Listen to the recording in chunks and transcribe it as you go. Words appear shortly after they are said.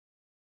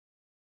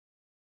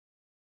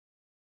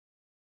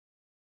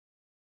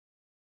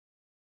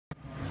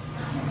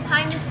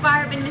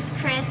Corbin, Miss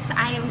Chris.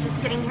 I am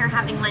just sitting here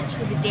having lunch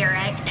with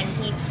Derek, and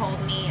he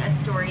told me a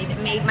story that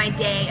made my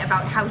day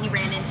about how he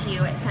ran into you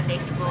at Sunday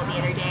school the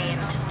other day,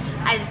 and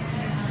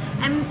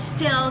I'm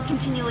still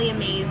continually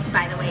amazed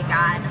by the way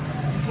God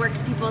just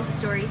works people's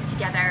stories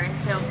together. And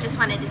so just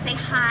wanted to say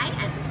hi,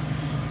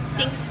 and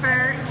thanks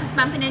for just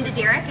bumping into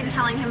Derek and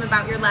telling him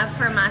about your love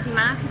for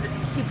Mazima, because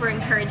it's super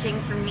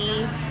encouraging for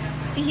me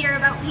to hear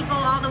about people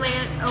all the way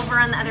over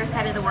on the other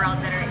side of the world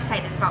that are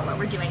excited about what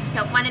we're doing.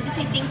 So wanted to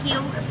say thank you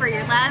for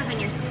your love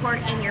and your support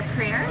and your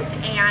prayers,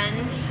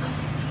 and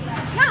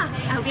yeah,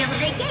 I hope you have a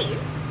great day.